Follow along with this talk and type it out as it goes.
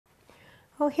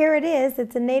Well, here it is.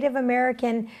 It's a Native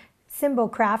American symbol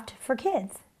craft for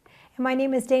kids. And my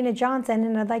name is Dana Johnson,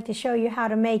 and I'd like to show you how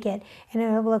to make it, and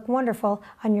it'll look wonderful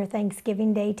on your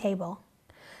Thanksgiving Day table.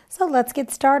 So let's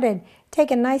get started. Take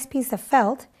a nice piece of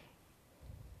felt.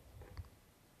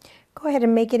 Go ahead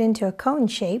and make it into a cone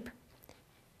shape,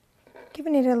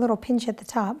 giving it a little pinch at the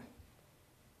top.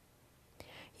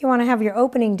 You want to have your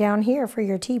opening down here for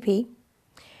your teepee.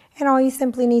 And all you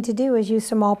simply need to do is use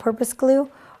some all-purpose glue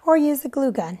or use a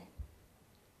glue gun.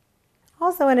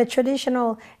 Also, in a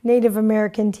traditional Native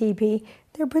American teepee,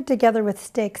 they're put together with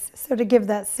sticks. So to give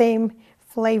that same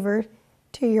flavor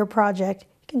to your project,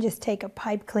 you can just take a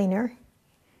pipe cleaner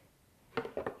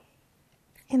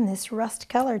in this rust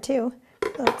color too.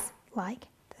 Looks like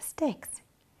the sticks.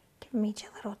 Give them each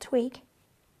a little tweak.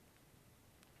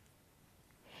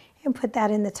 And put that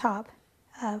in the top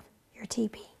of your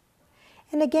teepee.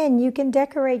 And again, you can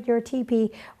decorate your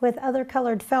teepee with other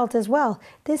colored felt as well.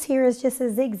 This here is just a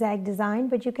zigzag design,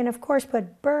 but you can of course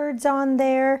put birds on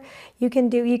there. You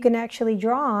can actually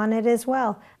draw on it as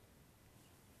well.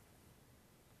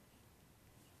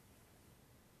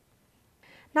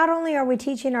 Not only are we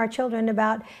teaching our children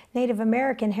about Native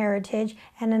American heritage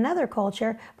and another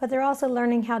culture, but they're also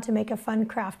learning how to make a fun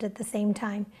craft at the same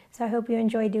time. So I hope you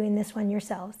enjoy doing this one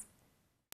yourselves.